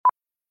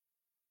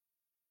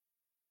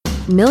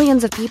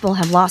Millions of people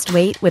have lost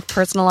weight with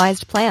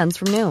personalized plans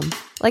from Noom.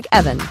 Like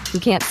Evan, who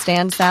can't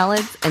stand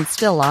salads and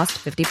still lost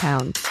 50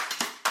 pounds.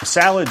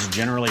 Salads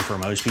generally for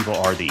most people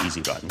are the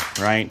easy button,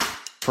 right?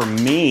 For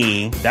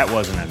me, that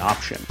wasn't an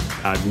option.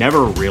 I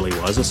never really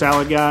was a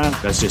salad guy.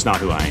 That's just not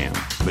who I am.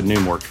 But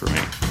Noom worked for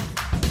me.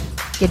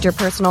 Get your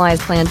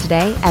personalized plan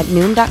today at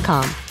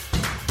Noom.com.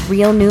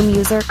 Real Noom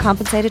user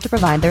compensated to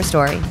provide their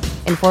story.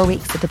 In 4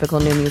 weeks, the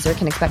typical Noom user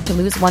can expect to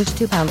lose 1 to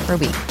 2 pounds per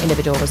week.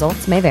 Individual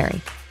results may vary.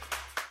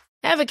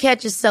 Ever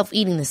catch yourself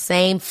eating the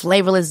same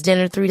flavorless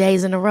dinner 3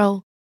 days in a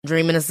row?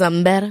 Dreaming of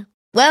something better?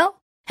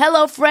 Well,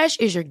 HelloFresh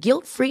is your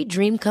guilt-free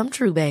dream come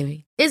true,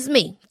 baby. It's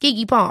me,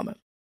 Keke Palmer.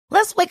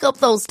 Let's wake up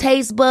those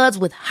taste buds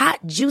with hot,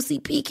 juicy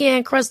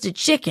pecan-crusted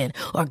chicken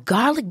or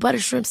garlic butter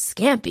shrimp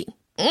scampi.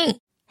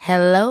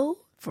 Hello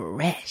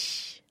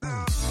Fresh.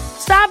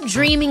 Stop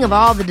dreaming of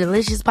all the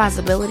delicious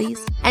possibilities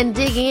and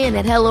dig in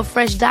at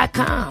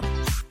HelloFresh.com.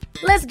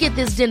 Let's get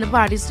this dinner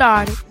party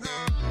started.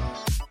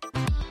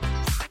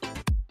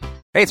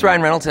 Hey, it's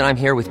Ryan Reynolds, and I'm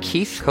here with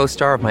Keith,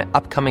 co-star of my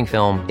upcoming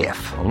film,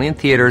 If, only in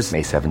theaters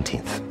May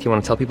 17th. Do you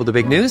want to tell people the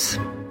big news?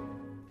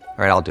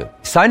 All right, I'll do it.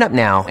 Sign up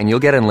now and you'll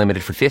get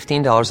unlimited for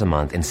 $15 a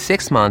month and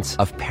 6 months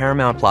of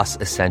Paramount Plus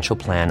Essential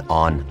Plan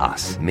on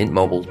us.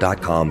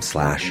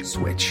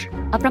 MintMobile.com/switch.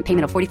 Upfront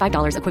payment of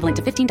 $45 equivalent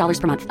to $15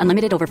 per month.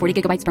 Unlimited over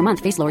 40 gigabytes per month.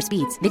 Face lower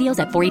speeds. Videos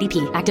at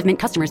 480p. Active Mint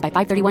customers by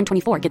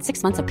 531.24 get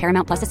 6 months of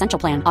Paramount Plus Essential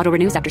Plan. Auto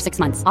renews after 6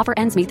 months. Offer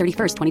ends May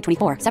 31st,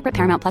 2024. Separate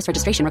Paramount Plus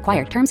registration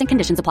required. Terms and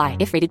conditions apply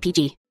if rated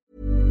PG.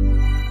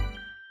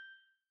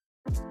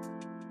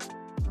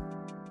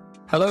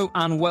 Hello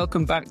and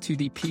welcome back to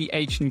the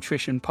PH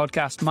Nutrition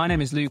podcast. My name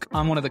is Luke.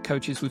 I'm one of the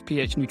coaches with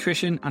PH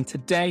Nutrition, and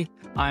today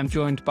I am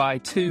joined by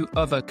two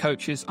other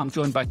coaches. I'm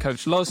joined by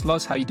Coach Loz.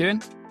 Loz, how are you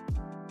doing?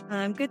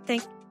 I'm good,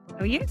 thank you. How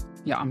are you?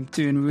 Yeah, I'm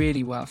doing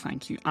really well,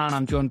 thank you. And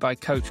I'm joined by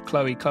Coach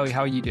Chloe. Chloe,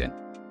 how are you doing?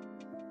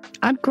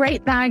 I'm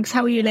great, thanks.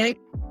 How are you, Luke?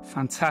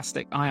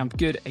 Fantastic. I am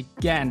good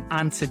again.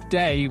 And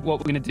today what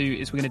we're going to do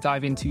is we're going to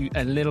dive into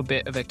a little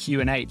bit of a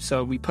Q&A.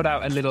 So we put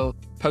out a little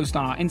post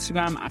on our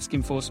Instagram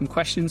asking for some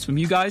questions from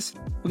you guys.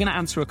 We're going to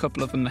answer a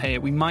couple of them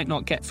here. We might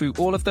not get through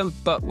all of them,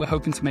 but we're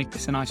hoping to make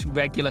this a nice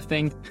regular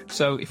thing.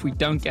 So if we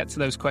don't get to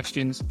those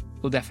questions,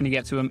 we'll definitely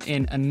get to them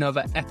in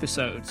another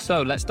episode.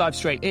 So let's dive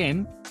straight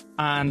in.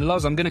 And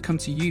Loz, I'm going to come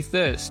to you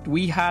first.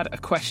 We had a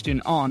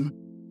question on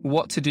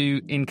what to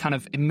do in kind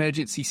of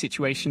emergency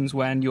situations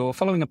when you're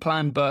following a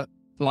plan, but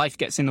life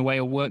gets in the way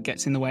or work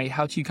gets in the way.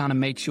 How do you kind of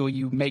make sure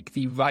you make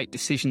the right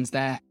decisions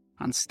there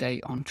and stay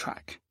on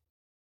track?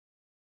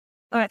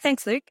 All right,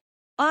 thanks, Luke.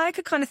 I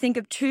could kind of think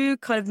of two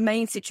kind of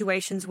main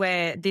situations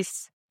where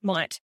this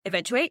might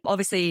eventuate.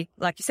 Obviously,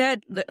 like you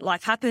said,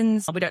 life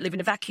happens. We don't live in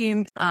a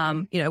vacuum.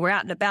 We're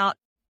out and about,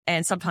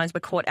 and sometimes we're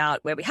caught out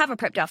where we haven't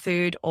prepped our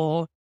food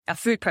or our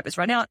food prep has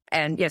run out,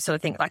 and sort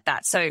of things like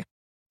that. So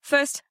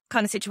first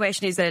kind of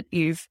situation is that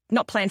you've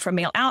not planned for a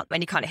meal out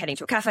and you're kind of heading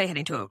to a cafe,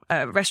 heading to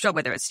a restaurant,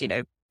 whether it's,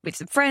 with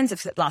some friends,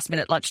 if it's last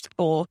minute lunch,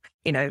 or,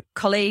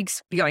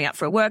 colleagues, you're going out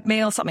for a work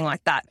meal, something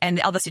like that. And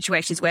the other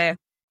situations where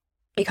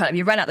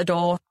you run out the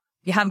door,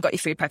 you haven't got your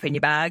food prep in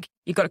your bag,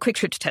 you've got a quick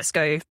trip to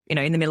Tesco,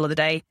 in the middle of the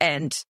day,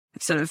 and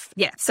So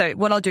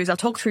what I'll do is I'll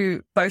talk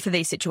through both of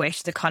these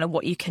situations and kind of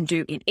what you can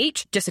do in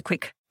each. Just a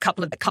quick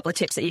couple of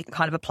tips that you can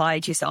kind of apply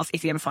to yourself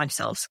if you ever find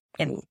yourselves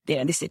in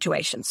this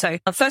situation. So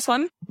the first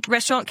one,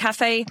 restaurant,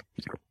 cafe,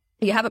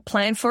 you have a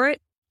plan for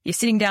it. You're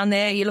sitting down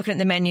there, you're looking at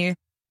the menu,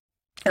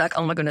 you're like,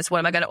 oh my goodness, what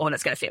am I going to order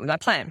that's going to fit with my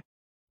plan?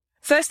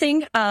 First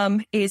thing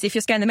is if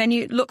you scan the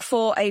menu, look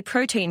for a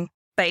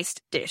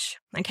protein-based dish.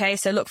 Okay,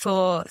 so look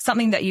for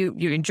something that you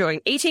enjoy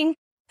eating.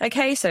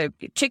 Okay, so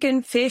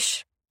chicken,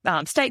 fish,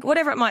 steak,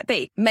 whatever it might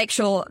be. Make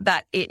sure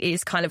that it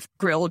is kind of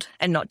grilled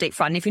and not deep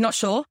fried. And if you're not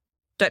sure,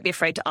 don't be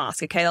afraid to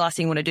ask. Okay, the last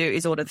thing you want to do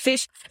is order the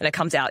fish and it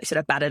comes out sort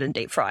of battered and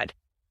deep fried.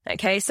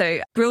 Okay, so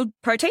grilled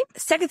protein.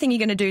 The second thing you're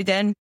going to do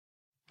then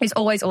is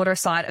always order a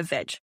side of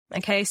veg.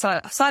 Okay,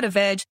 so a side of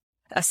veg,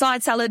 a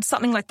side salad,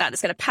 something like that.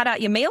 That's going to pad out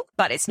your meal,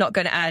 but it's not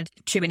going to add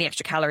too many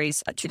extra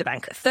calories to the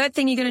bank. The third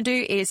thing you're going to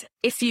do is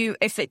if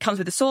it comes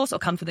with a sauce or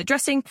comes with a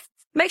dressing,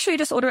 make sure you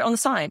just order it on the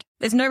side.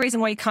 There's no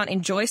reason why you can't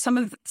enjoy some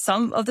of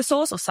the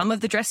sauce or some of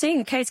the dressing.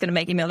 Okay, it's going to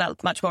make your meal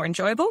that much more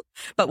enjoyable.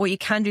 But what you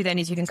can do then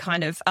is you can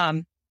kind of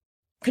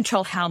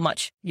control how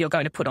much you're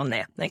going to put on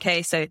there.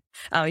 Okay, so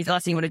the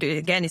last thing you want to do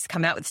again is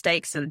come out with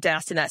steaks sort of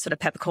doused in that sort of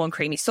peppercorn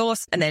creamy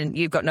sauce, and then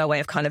you've got no way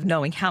of kind of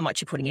knowing how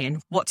much you're putting in,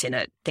 what's in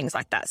it, things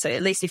like that. So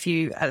at least if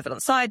you have it on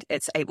the side,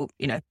 it's able,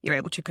 you're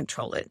able to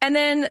control it. And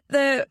then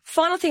the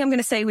final thing I'm going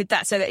to say with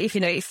that, so that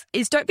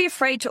if don't be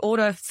afraid to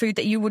order food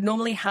that you would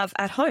normally have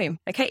at home.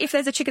 Okay, if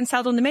there's a chicken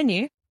salad on the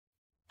menu,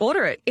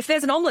 order it. If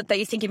there's an omelette that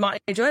you think you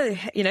might enjoy,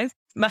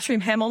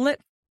 mushroom ham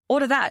omelette,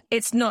 order that.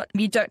 It's not,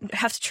 you don't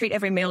have to treat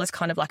every meal as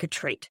kind of like a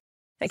treat.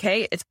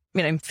 Okay. It's,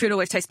 food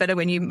always tastes better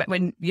when you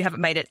haven't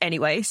made it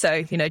anyway.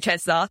 So,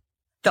 chances are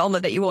the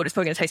omelette that you order is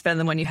probably going to taste better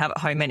than when you have at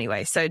home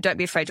anyway. So don't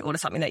be afraid to order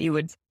something that you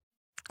would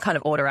kind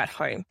of order at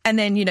home. And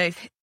then, you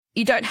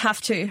don't have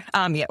to,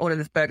 order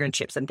the burger and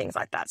chips and things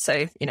like that.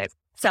 So,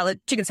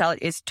 chicken salad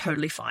is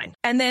totally fine.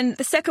 And then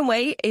the second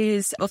way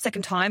is, or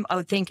second time I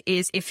would think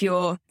is if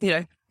you're,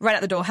 right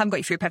out the door, haven't got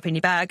your fruit pepper in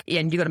your bag,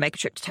 and you've got to make a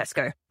trip to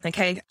Tesco,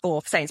 okay,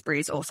 or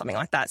Sainsbury's or something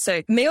like that.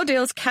 So meal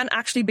deals can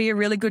actually be a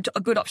really good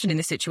option in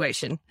this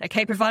situation,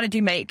 okay, provided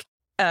you make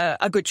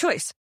a good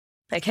choice.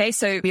 Okay,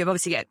 so you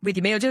obviously get, with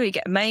your meal deal, you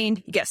get a main,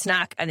 you get a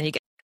snack, and then you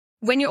get,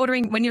 when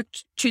you're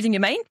choosing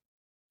your main,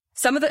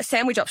 some of the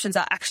sandwich options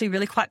are actually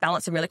really quite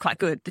balanced and really quite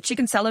good. The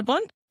chicken salad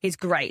one is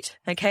great,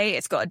 okay?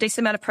 It's got a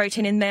decent amount of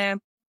protein in there.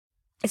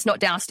 It's not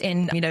doused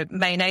in,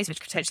 mayonnaise, which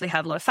could potentially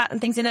have a lot of fat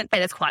and things in it,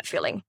 and it's quite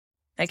filling,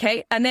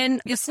 okay? And then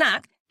your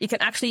snack, you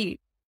can actually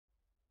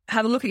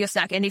have a look at your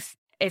snack, and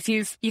if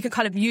you can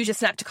kind of use your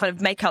snack to kind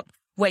of make up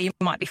where you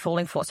might be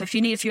falling for. So if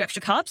you need a few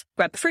extra carbs,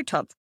 grab the fruit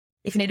tub.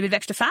 If you need a bit of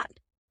extra fat,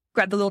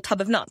 grab the little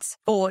tub of nuts.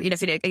 Or,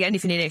 if you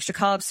need extra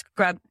carbs,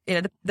 grab,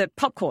 the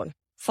popcorn.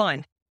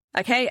 Fine.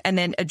 Okay. And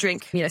then a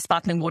drink,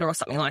 sparkling water or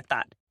something like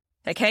that.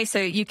 Okay. So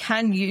you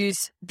can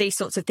use these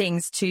sorts of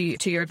things to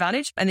your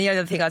advantage. And the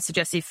other thing I'd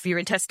suggest, if you're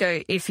in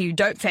Tesco, if you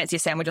don't fancy a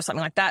sandwich or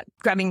something like that,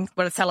 grabbing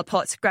one of the salad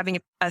pots, grabbing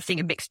a thing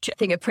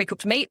of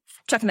pre-cooked meat,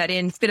 chucking that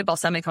in, a bit of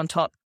balsamic on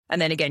top.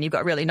 And then again, you've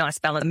got a really nice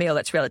balanced meal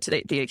that's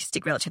you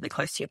stick relatively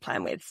close to your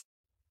plan with.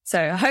 So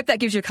I hope that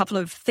gives you a couple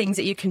of things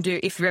that you can do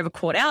if you're ever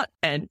caught out.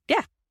 And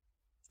yeah.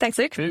 Thanks,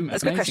 Luke. Boom.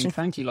 That's a good question.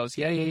 Thank you, Loz.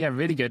 Yeah,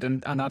 really good.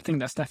 And I think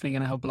that's definitely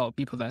going to help a lot of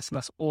people there. So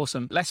that's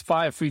awesome. Let's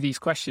fire through these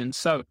questions.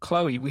 So,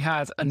 Chloe, we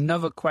had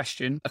another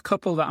question, a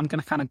couple that I'm going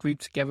to kind of group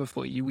together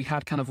for you. We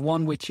had kind of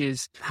one, which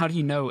is, how do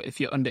you know if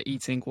you're under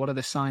eating? What are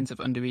the signs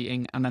of under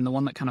eating? And then the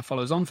one that kind of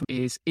follows on from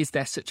is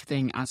there such a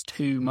thing as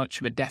too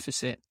much of a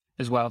deficit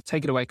as well?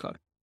 Take it away, Chloe.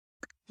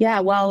 Yeah,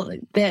 well,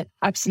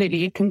 absolutely.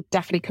 You can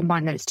definitely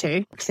combine those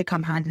two because they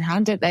come hand in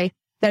hand, don't they?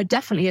 There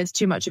definitely is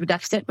too much of a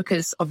deficit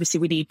because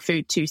obviously we need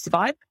food to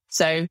survive.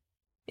 So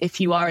if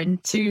you are in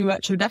too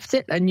much of a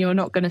deficit and you're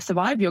not going to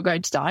survive, you're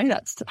going to die.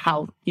 That's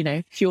how,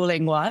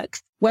 fueling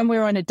works. When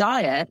we're on a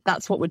diet,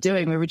 that's what we're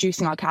doing. We're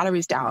reducing our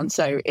calories down.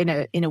 So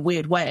in a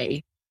weird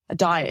way, a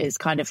diet is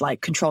kind of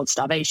like controlled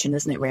starvation,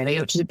 isn't it really?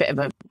 Which is a bit of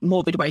a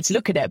morbid way to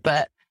look at it.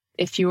 But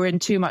if you're in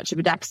too much of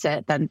a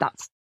deficit, then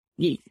that's,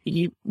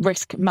 you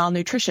risk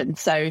malnutrition.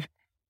 So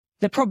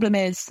the problem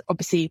is,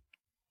 obviously,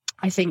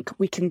 I think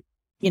we can,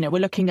 we're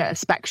looking at a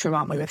spectrum,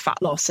 aren't we, with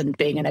fat loss and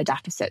being in a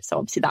deficit. So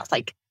obviously that's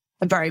like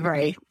a very,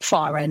 very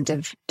far end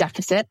of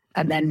deficit.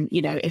 And then,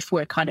 if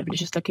we're kind of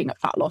just looking at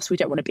fat loss, we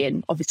don't want to be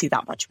in obviously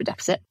that much of a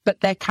deficit, but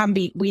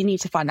we need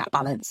to find that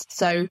balance.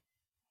 So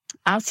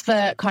as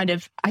for kind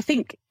of, I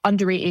think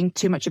under eating,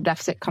 too much of a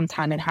deficit comes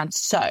hand in hand.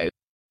 So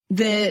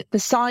the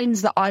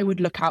signs that I would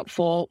look out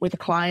for with a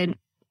client,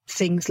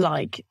 things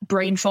like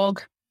brain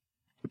fog,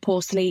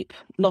 poor sleep,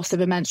 loss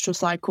of a menstrual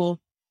cycle,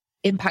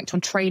 impact on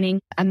training,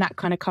 and that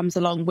kind of comes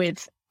along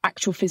with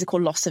actual physical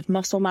loss of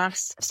muscle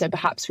mass. So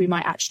perhaps we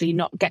might actually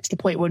not get to the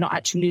point where we're not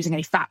actually losing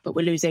any fat, but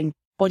we're losing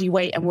body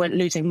weight and we're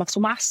losing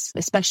muscle mass,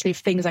 especially if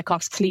things like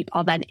our sleep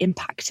are then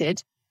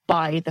impacted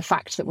by the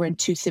fact that we're in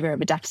too severe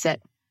of a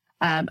deficit,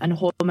 and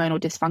hormonal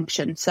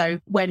dysfunction. So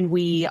when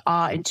we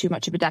are in too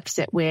much of a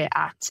deficit, we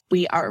are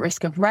at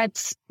risk of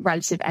REDS,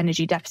 relative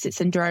energy deficit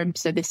syndrome.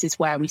 So this is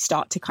where we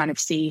start to kind of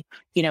see,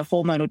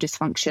 hormonal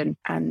dysfunction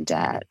and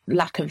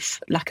lack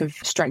of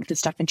strength and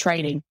stuff in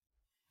training.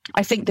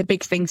 I think the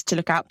big things to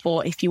look out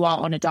for if you are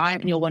on a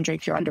diet and you're wondering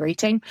if you're under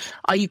eating,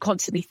 are you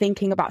constantly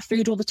thinking about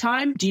food all the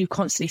time? Do you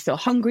constantly feel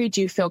hungry? Do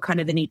you feel kind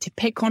of the need to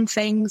pick on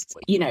things?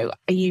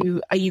 Are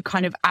you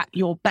kind of at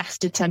your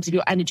best in terms of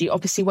your energy?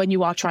 Obviously, when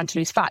you are trying to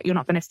lose fat, you're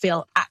not going to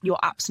feel at your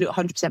absolute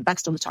 100%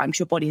 best all the time because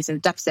your body is in a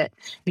deficit.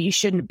 But you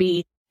shouldn't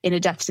be in a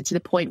deficit to the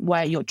point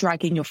where you're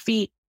dragging your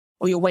feet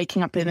or you're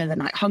waking up in the middle of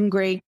the night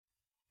hungry,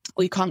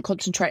 or you can't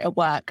concentrate at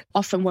work.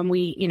 Often when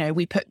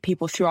we put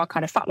people through our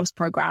kind of fat loss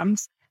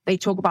programs, they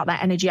talk about their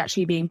energy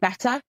actually being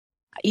better,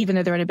 even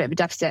though they're in a bit of a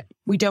deficit.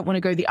 We don't want to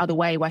go the other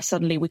way where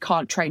suddenly we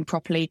can't train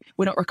properly.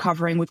 We're not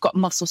recovering. We've got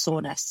muscle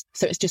soreness.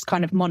 So it's just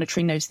kind of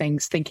monitoring those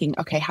things, thinking,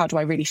 okay, how do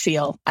I really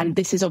feel? And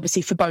this is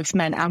obviously for both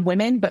men and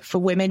women. But for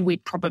women,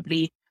 we'd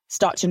probably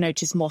start to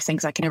notice more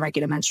things like an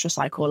irregular menstrual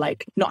cycle,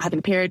 like not having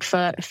a period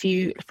for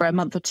a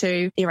month or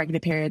two, irregular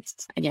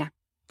periods. And yeah.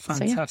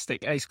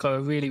 Fantastic. Ace,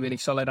 Chloe, really, really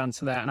solid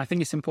answer there. And I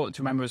think it's important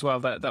to remember as well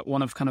that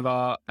one of kind of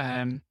our,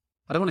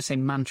 I don't want to say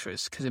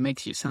mantras because it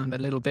makes you sound a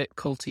little bit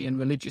culty and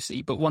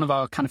religious-y, but one of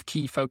our kind of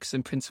key focus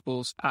and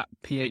principles at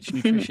PH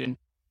Nutrition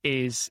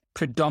is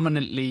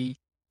predominantly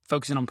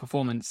focusing on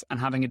performance and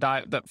having a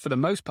diet that for the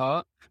most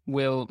part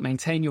will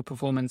maintain your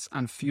performance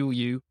and fuel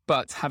you,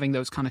 but having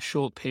those kind of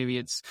short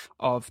periods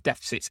of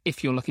deficits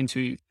if you're looking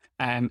to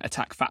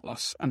attack fat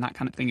loss and that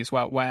kind of thing as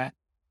well, where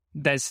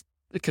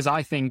because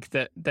I think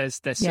that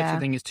there's such a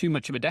thing as too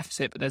much of a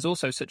deficit, but there's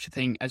also such a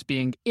thing as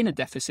being in a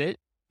deficit,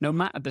 no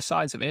matter the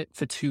size of it,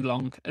 for too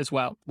long as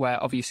well,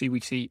 where obviously we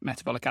see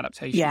metabolic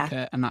adaptation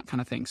occur and that kind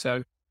of thing.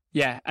 So,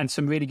 yeah, and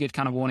some really good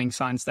kind of warning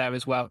signs there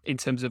as well in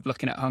terms of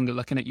looking at hunger,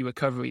 looking at your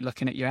recovery,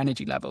 looking at your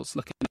energy levels,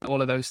 looking at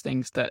all of those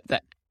things that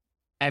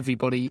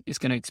everybody is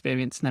going to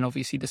experience. And then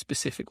obviously the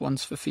specific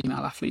ones for female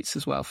athletes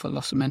as well for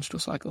loss of menstrual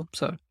cycle.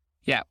 So,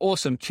 Yeah,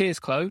 awesome. Cheers,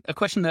 Chloe. A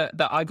question that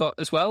I got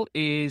as well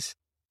is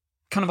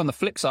kind of on the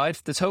flip side,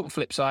 the total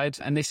flip side,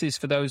 and this is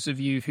for those of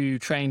you who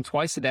train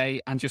twice a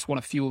day and just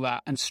want to fuel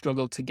that and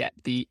struggle to get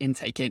the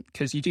intake in,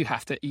 because you do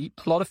have to eat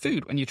a lot of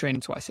food when you're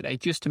training twice a day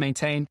just to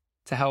maintain,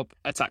 to help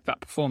attack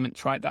that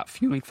performance, right? That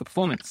fueling for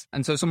performance.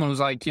 And so someone was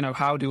like,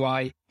 how do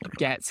I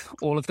get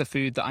all of the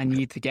food that I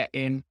need to get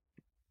in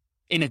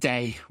a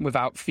day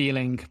without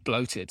feeling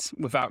bloated,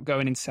 without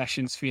going in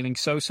sessions feeling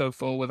so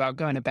full, without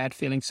going to bed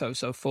feeling so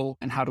full,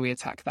 and how do we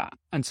attack that?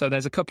 And so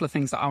there's a couple of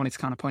things that I wanted to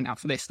kind of point out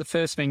for this. The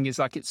first thing is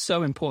like, it's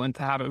so important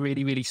to have a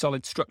really, really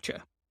solid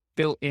structure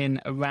built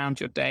in around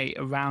your day,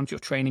 around your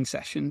training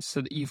sessions,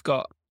 so that you've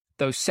got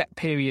those set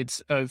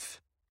periods of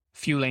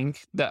fueling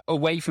that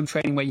away from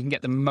training where you can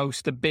get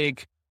the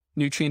big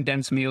nutrient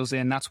dense meals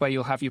in. That's where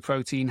you'll have your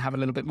protein, have a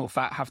little bit more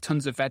fat, have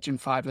tons of veg and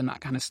fiber and that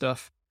kind of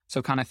stuff.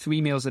 So kind of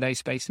 3 meals a day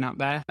spacing out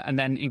there, and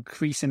then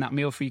increasing that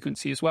meal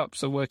frequency as well.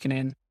 So working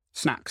in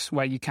snacks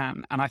where you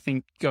can. And I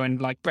think going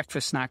like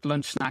breakfast snack,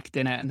 lunch snack,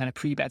 dinner, and then a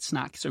pre-bed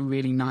snack is a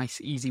really nice,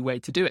 easy way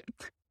to do it.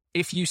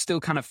 If you still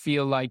kind of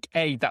feel like,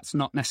 A, that's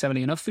not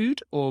necessarily enough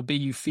food, or B,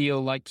 you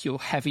feel like you're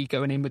heavy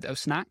going in with those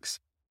snacks,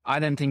 I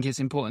then think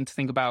it's important to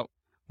think about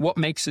what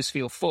makes us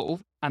feel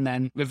full and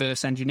then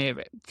reverse engineer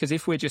it. Because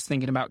if we're just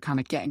thinking about kind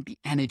of getting the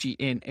energy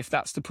in, if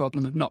that's the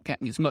problem of not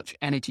getting as much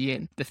energy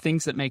in, the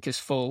things that make us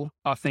full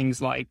are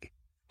things like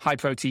high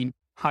protein,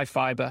 high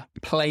fiber,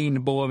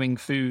 plain boring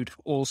food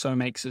also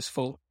makes us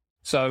full.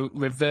 So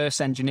reverse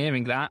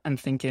engineering that and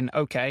thinking,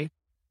 okay,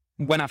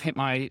 when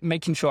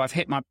making sure I've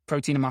hit my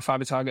protein and my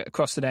fiber target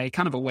across the day,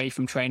 kind of away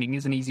from training,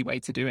 is an easy way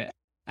to do it.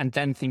 And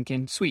then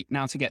thinking, sweet,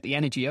 now to get the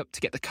energy up,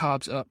 to get the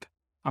carbs up,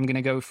 I'm going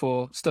to go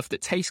for stuff that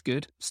tastes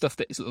good, stuff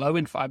that is low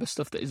in fiber,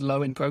 stuff that is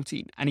low in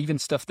protein, and even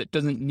stuff that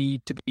doesn't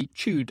need to be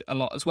chewed a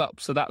lot as well.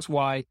 So that's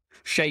why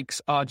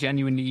shakes are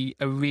genuinely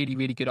a really,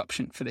 really good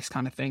option for this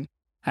kind of thing.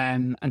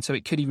 And so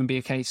it could even be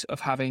a case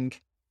of having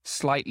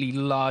slightly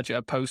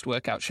larger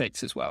post-workout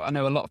shakes as well. I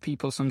know a lot of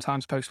people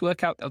sometimes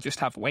post-workout, they'll just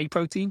have whey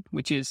protein,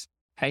 which is,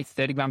 hey,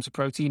 30 grams of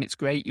protein, it's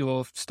great.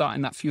 You're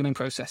starting that fueling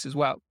process as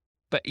well.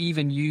 But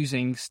even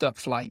using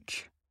stuff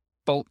like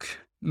bulk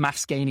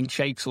mass gaining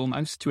shakes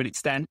almost to an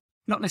extent,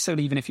 not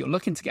necessarily even if you're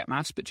looking to get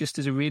mass, but just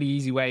as a really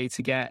easy way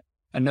to get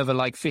another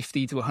like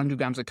 50 to 100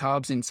 grams of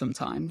carbs in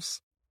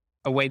sometimes,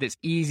 a way that's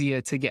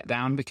easier to get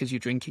down because you're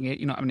drinking it,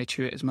 you're not having to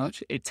chew it as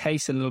much. It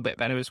tastes a little bit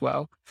better as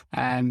well.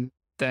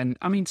 Then,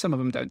 I mean, some of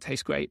them don't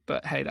taste great,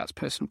 but hey, that's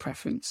personal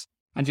preference.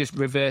 And just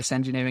reverse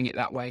engineering it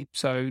that way.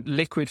 So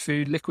liquid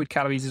food, liquid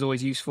calories is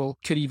always useful.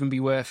 Could even be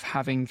worth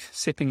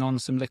sipping on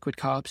some liquid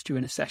carbs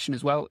during a session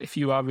as well, if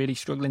you are really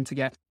struggling to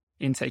get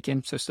intake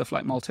in. So stuff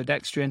like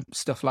maltodextrin,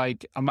 stuff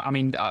like,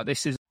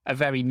 this is a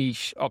very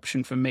niche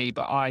option for me,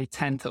 but I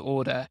tend to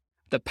order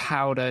the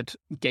powdered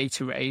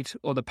Gatorade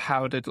or the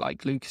powdered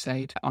like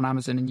Lucozade on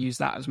Amazon and use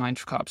that as my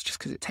intracarbs just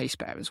because it tastes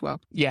better as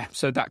well. Yeah,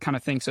 so that kind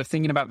of thing. So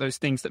thinking about those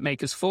things that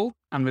make us full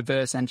and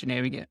reverse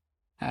engineering it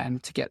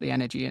to get the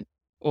energy in.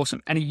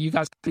 Awesome. Any of you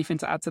guys anything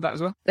to add to that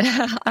as well?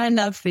 I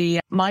love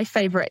my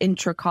favorite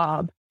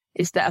intracarb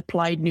is the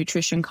Applied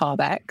Nutrition Carb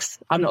X.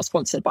 I'm not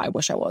sponsored, but I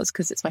wish I was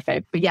because it's my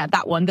favorite. But yeah,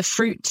 that one, the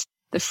fruit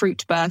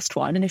burst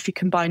one. And if you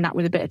combine that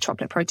with a bit of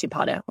chocolate protein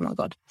powder, oh my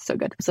God, so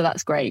good. So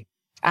that's great.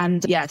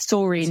 And yeah,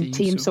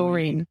 Team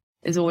Saurine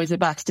is always the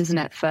best, isn't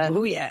it? For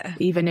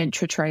even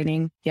intra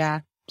training.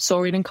 Yeah.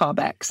 Saurine and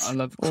Carb-X. I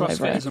love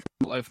CrossFit as a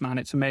malt loaf, man.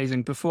 It's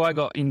amazing. Before I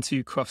got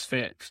into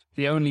CrossFit,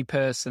 the only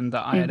person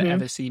that I had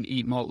ever seen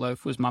eat malt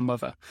loaf was my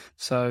mother.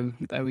 So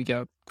there we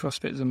go.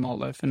 CrossFit is a malt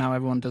loaf, and now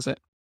everyone does it.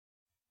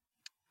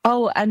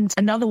 Oh, and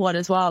another one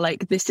as well.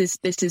 Like this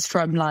is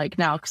from like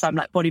now because I'm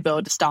like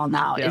bodybuilder style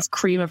now. Is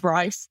cream of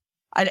rice.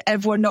 And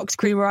everyone knocks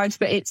cream of rice,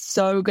 but it's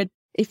so good.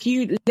 If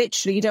you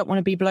literally don't want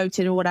to be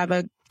bloated or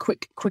whatever,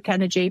 quick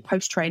energy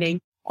post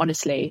training.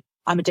 Honestly,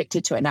 I'm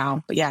addicted to it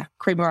now. But yeah,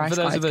 cream of rice. For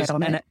those of us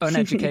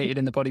uneducated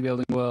in the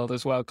bodybuilding world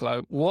as well,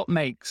 Chloe, what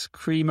makes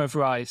cream of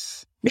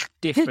rice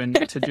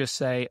different to just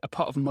say a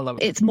pot of mullet?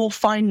 It's more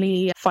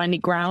finely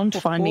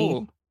ground,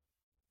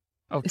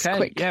 Okay,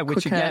 quick,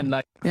 which quicker,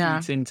 again,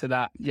 feeds into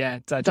that. Yeah,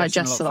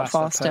 digests a lot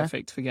faster.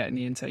 Perfect for getting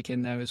the intake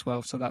in there as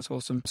well. So that's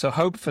awesome. So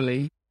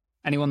hopefully,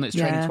 anyone that's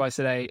training twice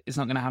a day is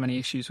not going to have any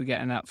issues with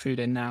getting that food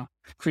in now.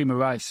 Cream of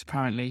rice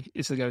apparently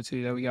is the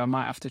go-to. There we go. I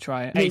might have to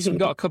try it. Hey, so we've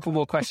got a couple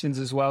more questions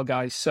as well,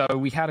 guys. So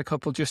we had a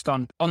couple just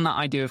on that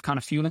idea of kind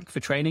of fueling for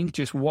training.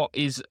 Just what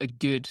is a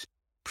good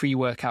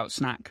pre-workout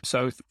snack?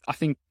 So I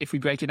think if we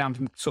break it down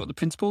from sort of the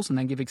principles and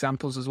then give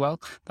examples as well,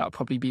 that would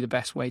probably be the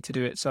best way to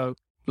do it. So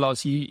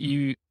Loz,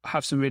 you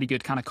have some really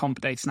good kind of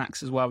comp day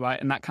snacks as well, right?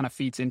 And that kind of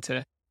feeds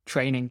into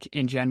training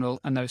in general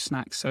and those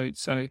snacks.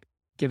 So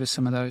give us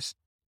some of those.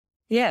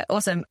 Yeah,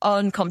 awesome.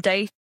 On comp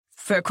day,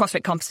 for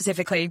CrossFit comp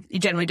specifically,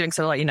 you're generally doing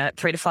sort of like,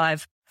 3 to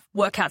 5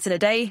 workouts in a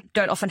day.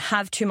 Don't often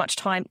have too much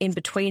time in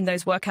between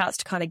those workouts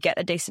to kind of get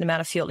a decent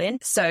amount of fuel in.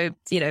 So,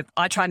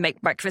 I try and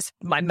make breakfast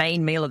my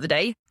main meal of the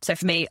day. So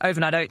for me,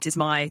 overnight oats is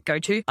my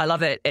go-to. I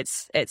love it.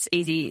 It's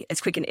easy. It's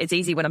quick and it's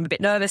easy when I'm a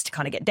bit nervous to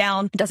kind of get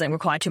down. It doesn't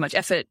require too much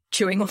effort,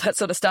 chewing, all that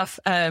sort of stuff.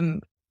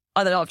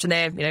 other option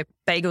there,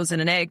 bagels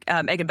and an egg.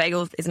 Egg and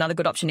bagel is another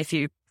good option if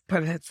you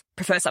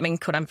prefer something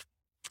kind of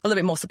a little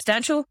bit more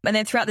substantial. And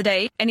then throughout the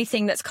day,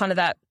 anything that's kind of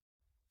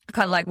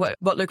like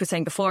what Luke was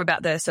saying before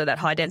about that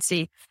high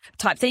density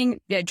type thing.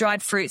 Yeah,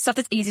 dried fruit, stuff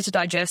that's easy to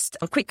digest,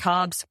 quick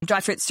carbs, dry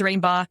fruit,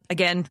 Serene bar.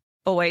 Again,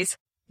 always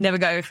never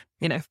go,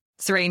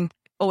 Serene,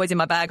 always in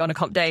my bag on a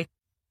comp day.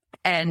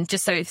 And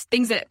just so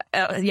things that,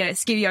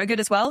 skyr yogurt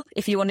as well,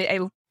 if you want to get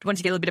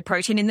a little bit of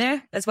protein in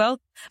there as well.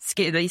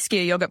 The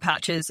skyr yogurt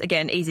pouches,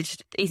 again, easy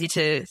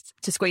to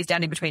squeeze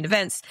down in between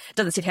events.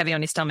 Doesn't sit heavy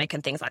on your stomach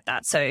and things like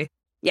that. So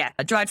yeah,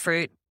 a dried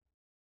fruit,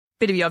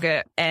 bit of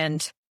yogurt,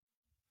 and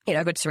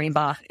a good Serene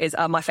bar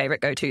are my favorite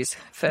go-tos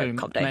for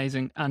comp day.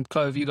 Amazing. And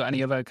Chloe, have you got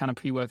any other kind of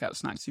pre-workout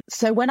snacks?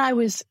 So when I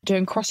was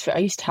doing CrossFit, I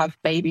used to have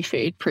baby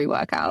food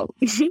pre-workout.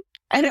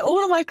 And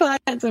all of my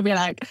clients would be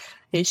like,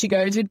 here she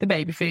goes with the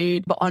baby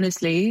food. But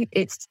honestly,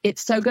 it's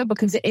so good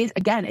because it is,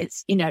 again,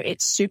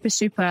 it's super,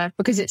 super,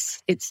 because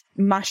it's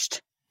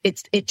mashed.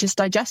 It just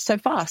digests so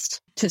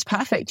fast. It's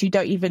perfect. You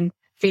don't even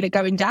feel it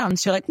going down.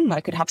 So you're like,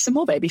 I could have some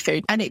more baby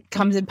food. And it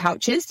comes in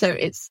pouches. So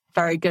it's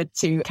very good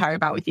to carry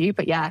about with you.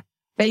 But yeah,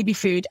 baby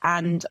food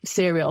and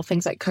cereal,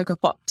 things like Cocoa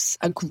Pops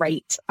are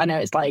great. I know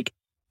it's like,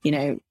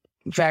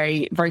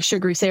 very, very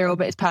sugary cereal,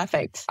 but it's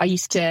perfect. I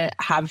used to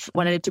have,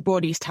 when I lived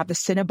abroad, I used to have the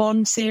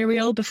Cinnabon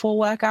cereal before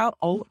workout.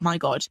 Oh my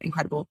God,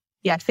 incredible.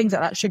 Yeah, things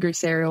like that, sugary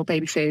cereal,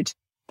 baby food,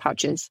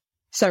 pouches.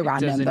 So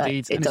random, but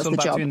it and does it's all the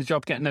about job. doing the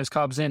job, getting those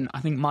carbs in. I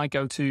think my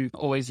go-to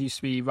always used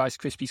to be Rice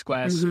Krispie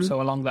Squares, so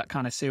along that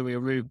kind of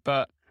cereal route,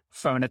 but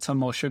throwing a ton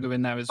more sugar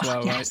in there as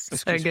well, right?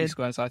 Those Krispie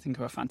Squares, I think,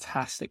 are a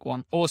fantastic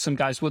one. Awesome,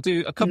 guys. We'll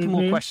do a couple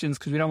more questions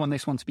because we don't want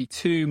this one to be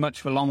too much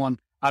of a long one.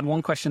 I had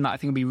one question that I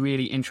think would be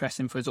really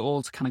interesting for us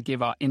all to kind of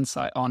give our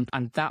insight on,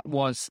 and that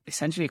was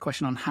essentially a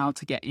question on how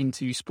to get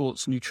into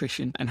sports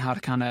nutrition and how to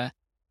kind of,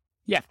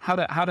 how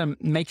to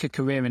make a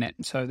career in it.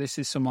 So this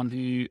is someone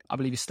who I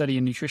believe is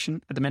studying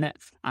nutrition at the minute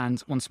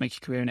and wants to make a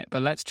career in it.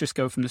 But let's just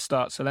go from the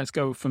start. So let's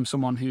go from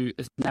someone who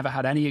has never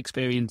had any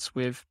experience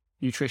with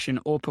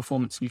nutrition or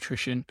performance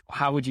nutrition.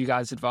 How would you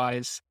guys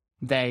advise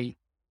they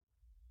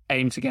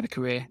aim to get a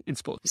career in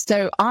sports?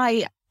 So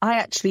I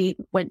actually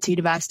went to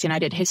university and I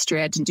did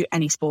history. I didn't do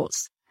any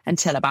sports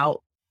until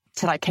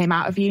I came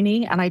out of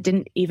uni, and I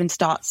didn't even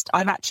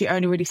I've actually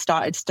only really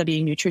started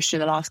studying nutrition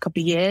the last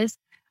couple of years,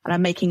 and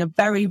I'm making a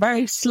very,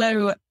 very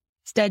slow,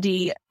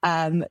 steady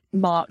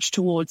march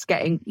towards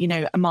getting,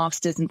 a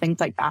master's and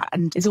things like that.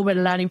 And it's all been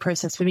a learning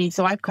process for me.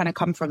 So I've kind of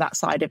come from that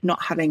side of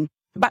not having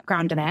a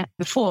background in it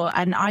before.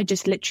 And I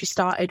just literally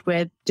started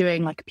with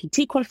doing like a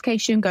PT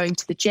qualification, going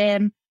to the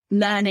gym,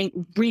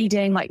 learning,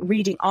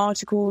 reading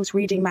articles,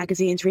 reading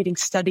magazines, reading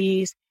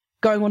studies,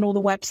 going on all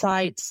the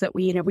websites that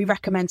we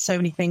recommend so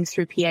many things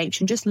through PH,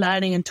 and just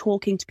learning and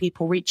talking to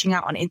people, reaching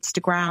out on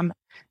Instagram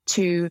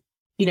to,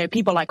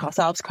 people like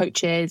ourselves,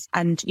 coaches,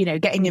 and,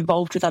 getting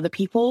involved with other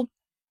people.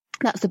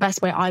 That's the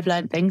best way I've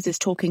learned things, is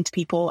talking to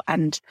people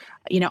and,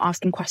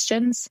 asking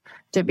questions.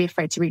 Don't be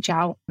afraid to reach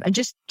out and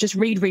just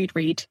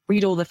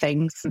read all the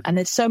things. And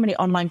there's so many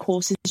online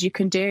courses you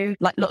can do,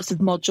 like lots of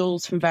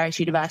modules from various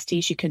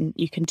universities. You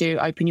can do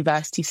open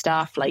university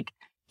stuff.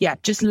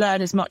 Just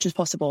learn as much as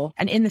possible.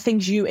 And in the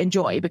things you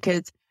enjoy,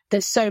 because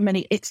there's so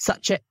many, it's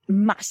such a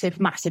massive,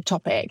 massive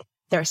topic.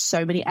 There are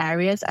so many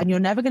areas and you're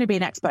never going to be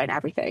an expert in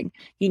everything.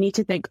 You need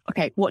to think,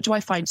 okay, what do I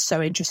find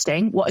so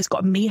interesting? What has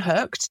got me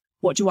hooked?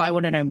 What do I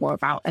want to know more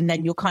about? And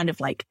then you'll kind of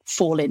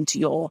fall into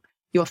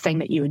your thing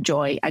that you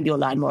enjoy, and you'll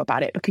learn more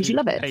about it because you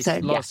love it. So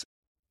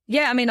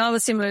yeah, I mean, I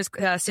was similar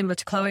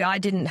to Chloe. I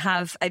didn't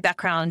have a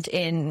background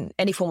in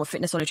any form of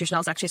fitness or nutrition. I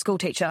was actually a school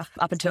teacher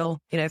up until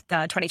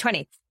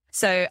 2020.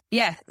 So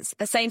yeah,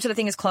 the same sort of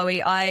thing as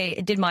Chloe. I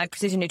did my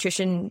precision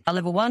nutrition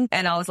level 1,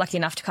 and I was lucky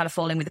enough to kind of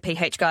fall in with the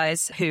PH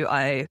guys, who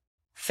I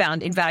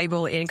found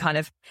invaluable in kind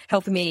of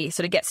helping me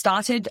sort of get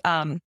started.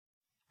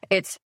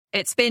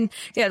 It's been,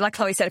 like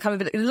Chloe said,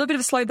 kind of a little bit of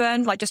a slow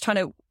burn, like just trying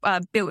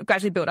to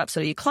gradually build up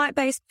sort of your client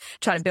base,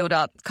 trying to build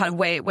up kind of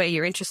where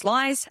your interest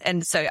lies.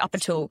 And so up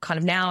until kind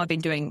of now, I've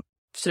been doing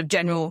sort of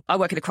general, I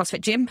work at a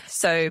CrossFit gym.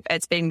 So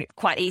it's been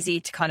quite easy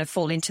to kind of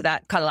fall into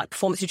that kind of like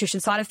performance nutrition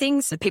side of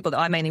things. The people that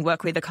I mainly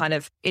work with are kind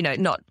of,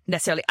 not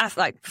necessarily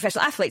like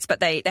professional athletes, but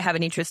they have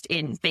an interest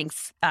in being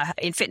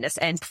in fitness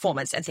and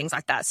performance and things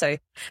like that. So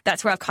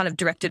that's where I've kind of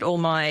directed all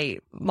my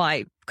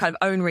kind of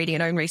own reading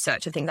and own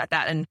research and things like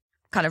that. And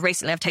kind of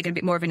recently I've taken a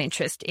bit more of an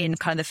interest in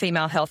kind of the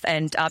female health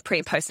and pre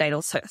and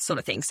postnatal sort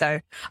of thing. So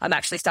I'm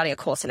actually starting a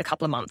course in a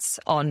couple of months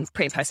on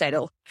pre and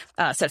postnatal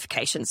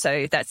certification.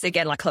 So that's,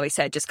 again, like Chloe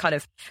said, just kind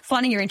of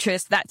finding your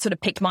interest. That sort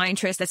of piqued my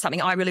interest. That's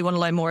something I really want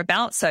to learn more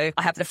about. So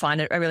I happen to find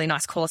a really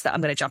nice course that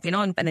I'm going to jump in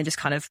on, and then just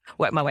kind of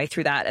work my way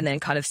through that, and then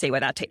kind of see where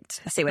that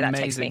takes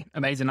me.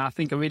 Amazing. I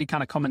think a really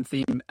kind of common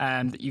theme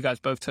that you guys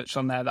both touched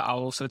on there that I'll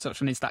also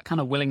touch on is that kind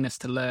of willingness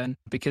to learn,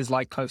 because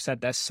like Chloe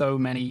said, there's so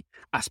many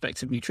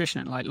aspects of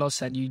nutrition. Like Loz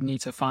said, you need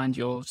to find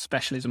your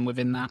specialism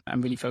within that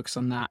and really focus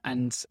on that.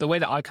 And the way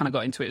that I kind of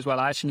got into it as well,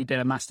 I actually did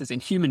a master's in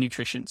human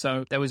nutrition.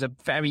 So there was a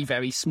very,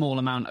 very small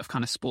amount of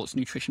kind of sports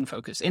nutrition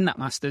focus in that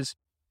master's.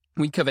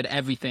 we covered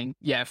everything.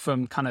 Yeah,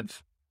 from kind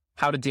of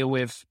how to deal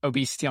with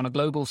obesity on a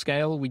global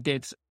scale. We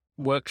did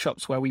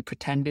workshops where we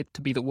pretended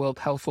to be the World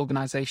Health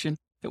Organization.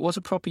 It was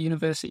a proper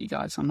university,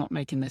 guys. I'm not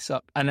making this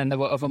up. And then there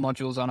were other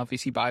modules on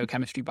obviously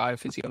biochemistry,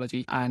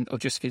 biophysiology, or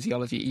just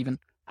physiology even,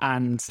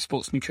 and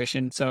sports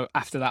nutrition. So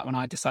after that, when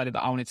I decided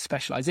that I wanted to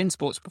specialize in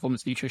sports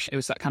performance nutrition, it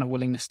was that kind of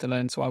willingness to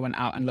learn. So I went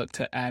out and looked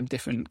at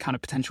different kind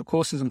of potential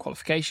courses and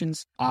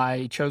qualifications.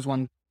 I chose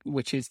one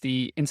which is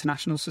the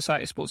International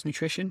Society of Sports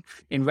Nutrition.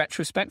 In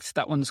retrospect,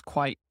 that one's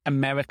quite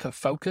America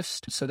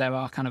focused. So there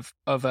are kind of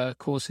other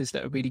courses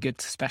that are really good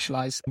to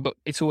specialize. But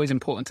it's always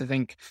important to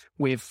think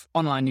with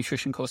online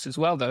nutrition courses as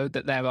well, though,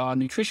 that there are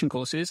nutrition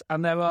courses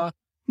and there are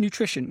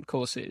nutrition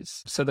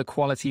courses. So the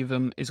quality of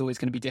them is always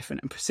going to be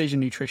different. And precision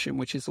nutrition,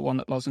 which is the one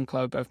that Loz and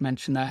Chloe both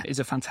mentioned there, is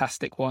a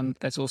fantastic one.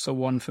 There's also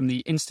one from the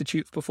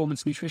Institute for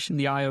Performance Nutrition,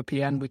 the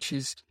IOPN, which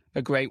is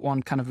a great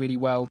one, kind of really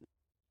well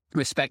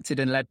respected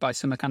and led by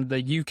some of kind of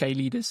the UK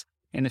leaders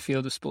in the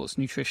field of sports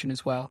nutrition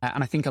as well.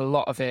 And I think a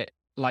lot of it,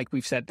 like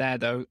we've said there,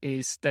 though,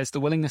 is there's the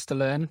willingness to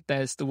learn,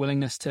 there's the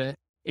willingness to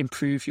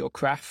improve your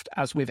craft,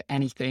 as with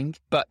anything,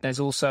 but there's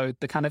also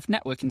the kind of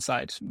networking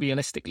side,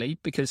 realistically,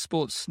 because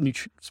sports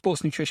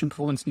nutrition,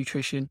 performance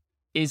nutrition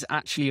is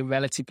actually a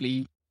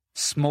relatively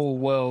small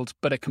world,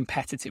 but a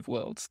competitive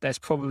world. There's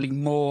probably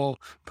more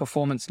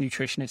performance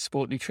nutritionists,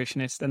 sport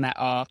nutritionists than there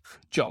are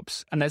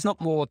jobs. And there's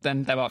not more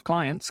than there are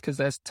clients, because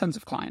there's tons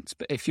of clients.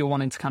 But if you're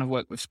wanting to kind of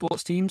work with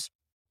sports teams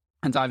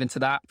and dive into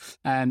that,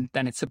 then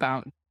it's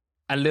about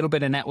a little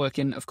bit of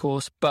networking, of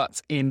course,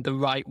 but in the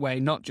right way,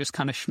 not just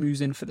kind of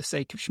schmoozing for the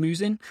sake of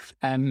schmoozing,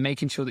 and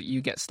making sure that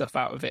you get stuff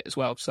out of it as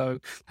well. So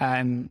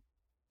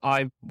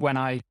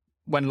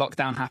when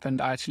lockdown happened,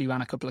 I actually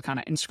ran a couple of kind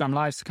of Instagram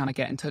lives to kind of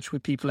get in touch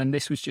with people. And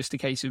this was just a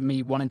case of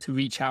me wanting to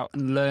reach out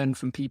and learn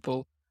from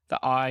people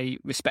that I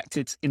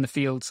respected in the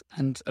field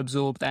and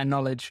absorb their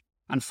knowledge.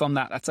 And from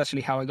that, that's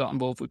actually how I got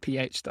involved with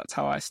PH. That's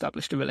how I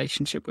established a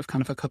relationship with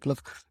kind of a couple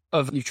of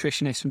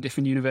nutritionists from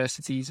different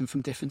universities and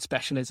from different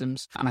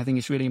specialisms. And I think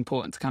it's really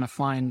important to kind of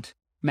find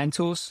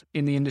mentors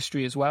in the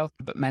industry as well,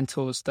 but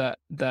mentors that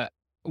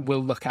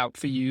will look out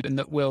for you and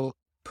that will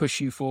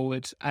push you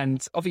forward.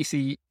 And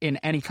obviously in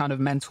any kind of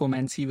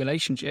mentor-mentee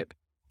relationship,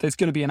 there's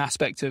going to be an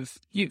aspect of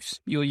use.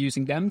 You're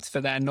using them for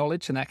their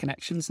knowledge and their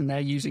connections, and they're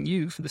using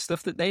you for the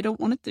stuff that they don't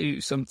want to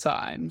do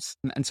sometimes.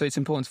 And so it's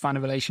important to find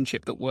a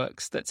relationship that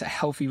works, that's a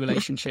healthy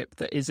relationship,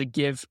 that is a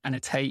give and a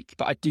take.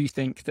 But I do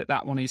think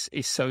that one is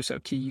so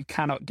key. You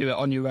cannot do it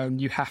on your own.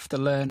 You have to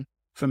learn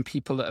from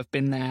people that have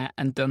been there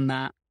and done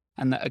that,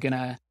 and that are going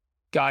to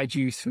guide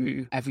you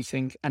through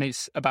everything. And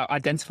it's about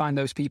identifying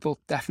those people,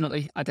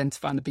 definitely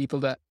identifying the people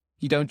that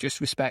you don't just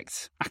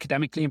respect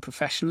academically and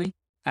professionally,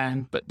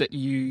 but that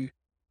you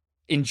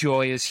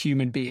enjoy as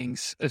human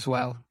beings as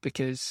well.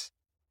 Because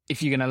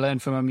if you're going to learn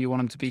from them, you want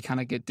them to be kind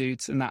of good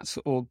dudes, and that's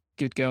or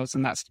good girls,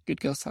 and that's good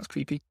girls. That's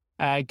creepy.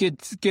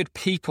 Good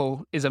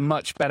people is a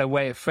much better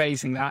way of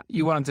phrasing that.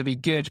 You want them to be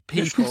good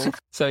people.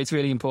 So it's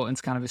really important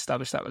to kind of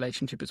establish that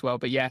relationship as well.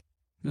 But yeah,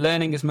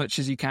 learning as much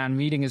as you can,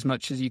 reading as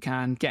much as you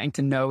can, getting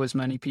to know as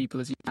many people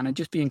as you can, and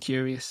just being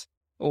curious.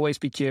 Always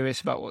be curious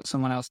about what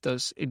someone else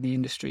does in the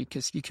industry,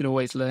 because you can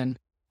always learn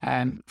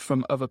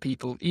from other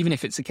people. Even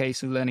if it's a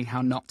case of learning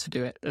how not to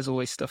do it, there's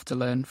always stuff to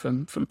learn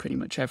from pretty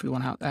much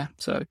everyone out there.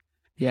 So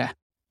yeah,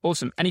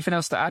 awesome. Anything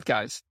else to add,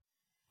 guys?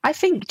 I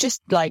think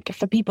just like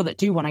for people that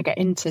do want to get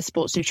into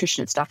sports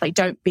nutrition and stuff, like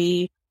don't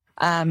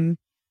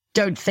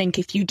think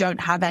if you don't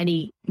have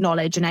any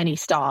knowledge and any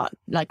start,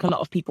 like a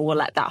lot of people will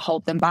let that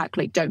hold them back.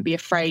 Like don't be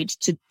afraid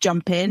to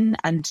jump in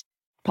and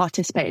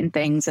participate in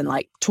things, and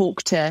like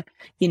talk to,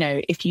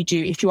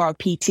 if you are a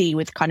PT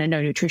with kind of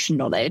no nutrition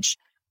knowledge,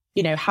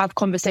 have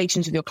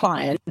conversations with your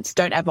clients.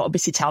 Don't ever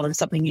obviously tell them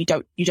something you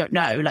don't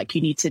know. Like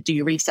you need to do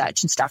your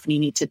research and stuff, and you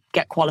need to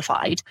get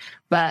qualified.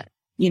 But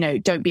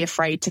don't be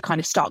afraid to kind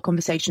of start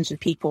conversations with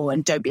people,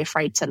 and don't be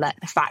afraid to let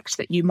the fact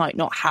that you might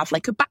not have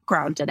like a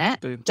background in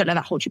it, don't let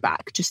that hold you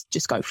back.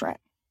 Just go for it.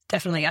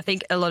 Definitely. I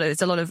think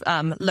it's a lot of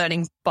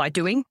learning by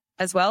doing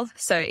as well.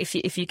 So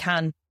if you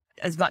can,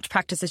 as much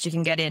practice as you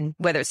can get in,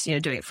 whether it's, doing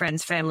it with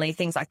friends, family,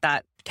 things like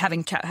that,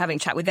 having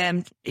chat with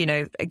them,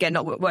 again,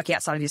 not working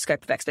outside of your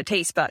scope of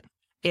expertise, but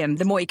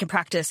the more you can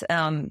practice,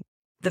 the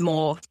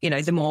more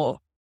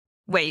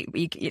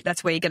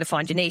that's where you're going to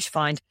find your niche,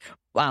 find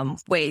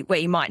where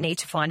you might need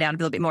to find out a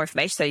little bit more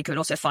information, so you can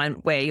also find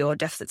where your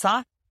deficits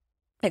are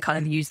and kind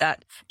of use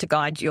that to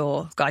guide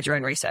your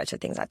own research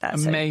and things like that.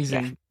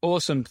 Amazing. So, yeah.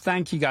 Awesome.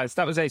 Thank you, guys.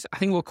 That was ace. I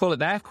think we'll call it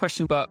there,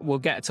 question, but we'll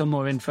get some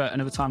more info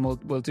another time.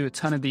 We'll do a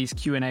ton of these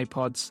Q&A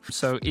pods.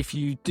 So if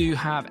you do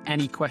have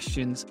any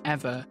questions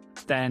ever,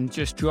 then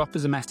just drop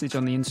us a message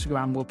on the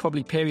Instagram. We'll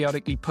probably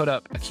periodically put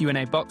up a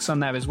Q&A box on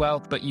there as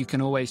well, but you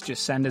can always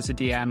just send us a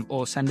DM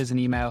or send us an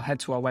email, head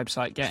to our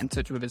website, get in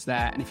touch with us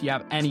there. And if you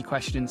have any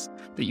questions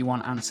that you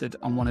want answered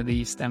on one of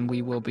these, then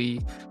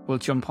we'll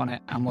jump on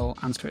it and we'll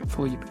answer it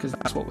for you, because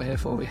that's what we're here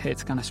for. We're here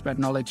to kind of spread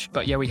knowledge.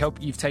 But yeah, we hope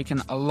you've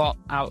taken a lot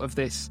out of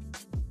this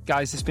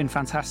Guys, it's been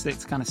fantastic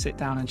to kind of sit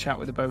down and chat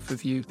with the both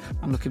of you.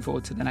 I'm looking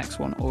forward to the next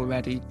one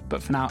already.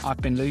 But for now,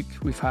 I've been Luke.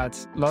 We've had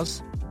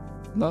Loz,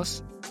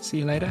 see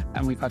you later.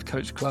 And we've had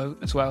Coach Chloe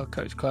as well.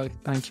 Coach Chloe,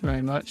 thank you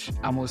very much.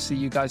 And we'll see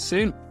you guys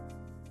soon.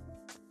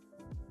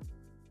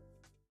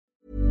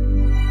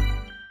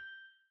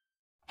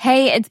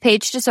 Hey, it's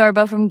Paige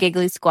DeSorbo from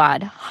Giggly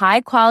Squad.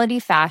 High quality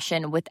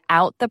fashion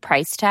without the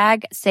price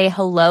tag. Say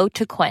hello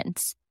to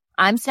Quince.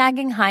 I'm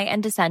snagging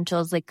high-end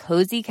essentials like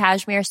cozy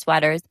cashmere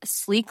sweaters,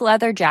 sleek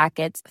leather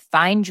jackets,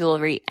 fine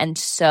jewelry, and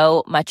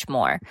so much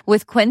more.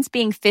 With Quince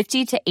being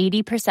 50 to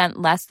 80%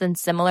 less than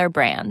similar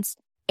brands.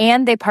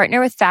 And they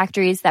partner with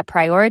factories that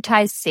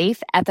prioritize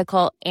safe,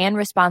 ethical, and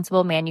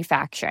responsible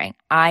manufacturing.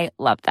 I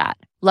love that.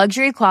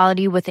 Luxury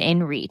quality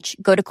within reach.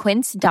 Go to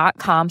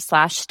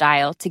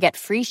quince.com/style to get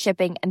free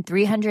shipping and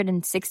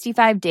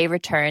 365-day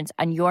returns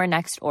on your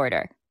next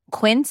order.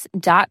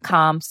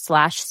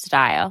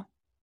 Quince.com/style.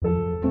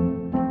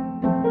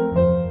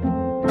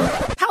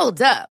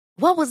 Hold up.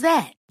 What was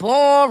that?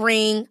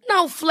 Boring.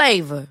 No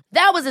flavor.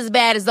 That was as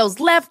bad as those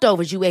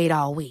leftovers you ate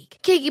all week.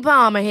 Keke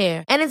Palmer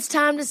here. And it's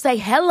time to say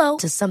hello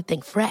to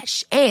something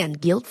fresh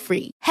and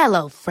guilt-free.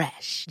 Hello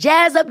Fresh.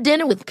 Jazz up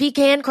dinner with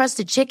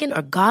pecan-crusted chicken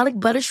or garlic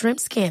butter shrimp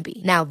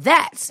scampi. Now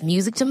that's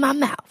music to my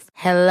mouth.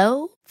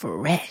 Hello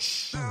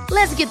Fresh.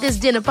 Let's get this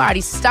dinner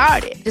party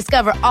started.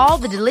 Discover all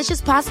the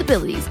delicious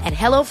possibilities at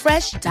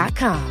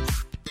HelloFresh.com.